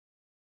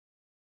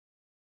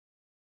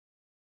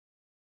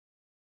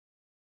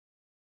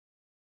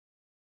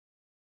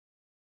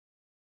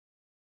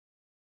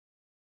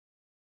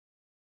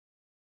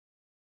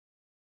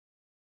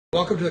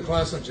Welcome to the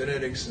class on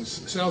genetics and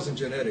cells and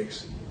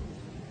genetics.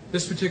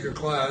 This particular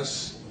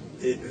class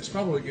is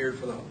probably geared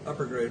for the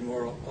upper grade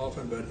more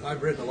often, but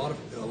I've written a lot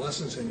of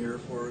lessons in here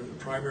for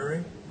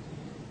primary.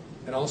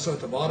 And also at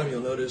the bottom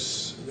you'll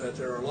notice that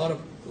there are a lot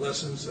of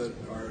lessons that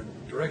are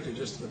directed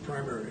just to the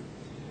primary.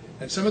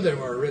 And some of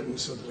them are written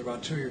so that they're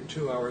about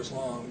 2 hours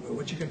long. But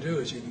what you can do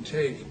is you can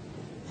take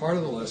part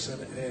of the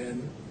lesson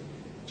and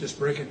just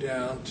break it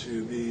down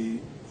to be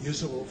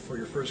usable for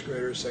your first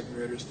graders, second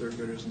graders, third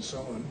graders, and so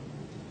on.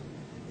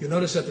 You'll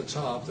notice at the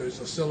top there's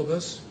a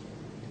syllabus,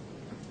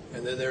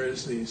 and then there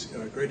is these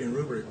grading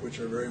rubric, which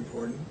are very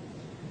important.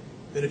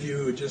 Then if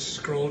you just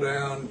scroll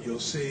down,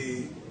 you'll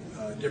see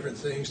different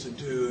things to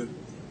do.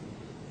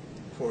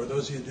 For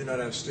those of you who do not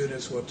have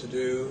students, what to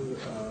do.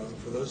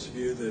 For those of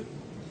you that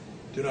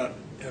do not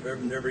have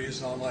never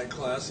used an online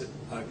class,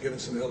 I've given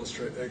some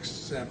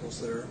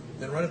examples there.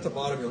 Then right at the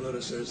bottom you'll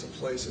notice there's a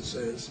place that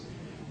says,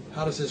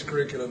 how does this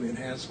curriculum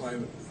enhance my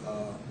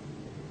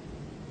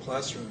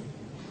classroom?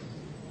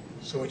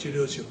 So what you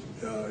do is you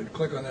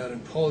click on that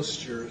and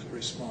post your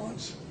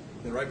response.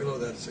 Then right below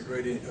that is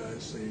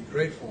the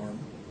grade form,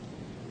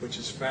 which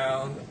is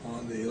found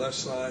on the left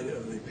side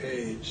of the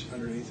page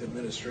underneath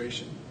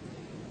administration.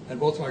 And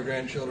both my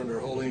grandchildren are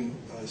holding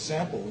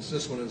samples.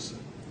 This one is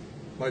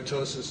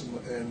mitosis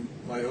and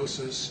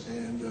meiosis,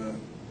 and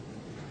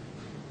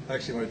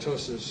actually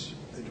mitosis,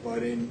 the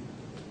dividing,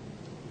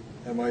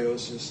 and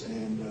meiosis,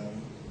 and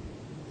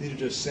these are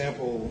just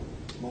sample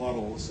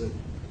models that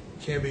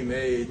can be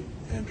made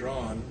and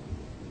drawn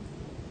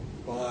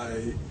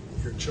by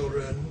your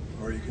children,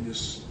 or you can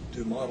just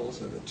do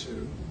models of it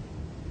too.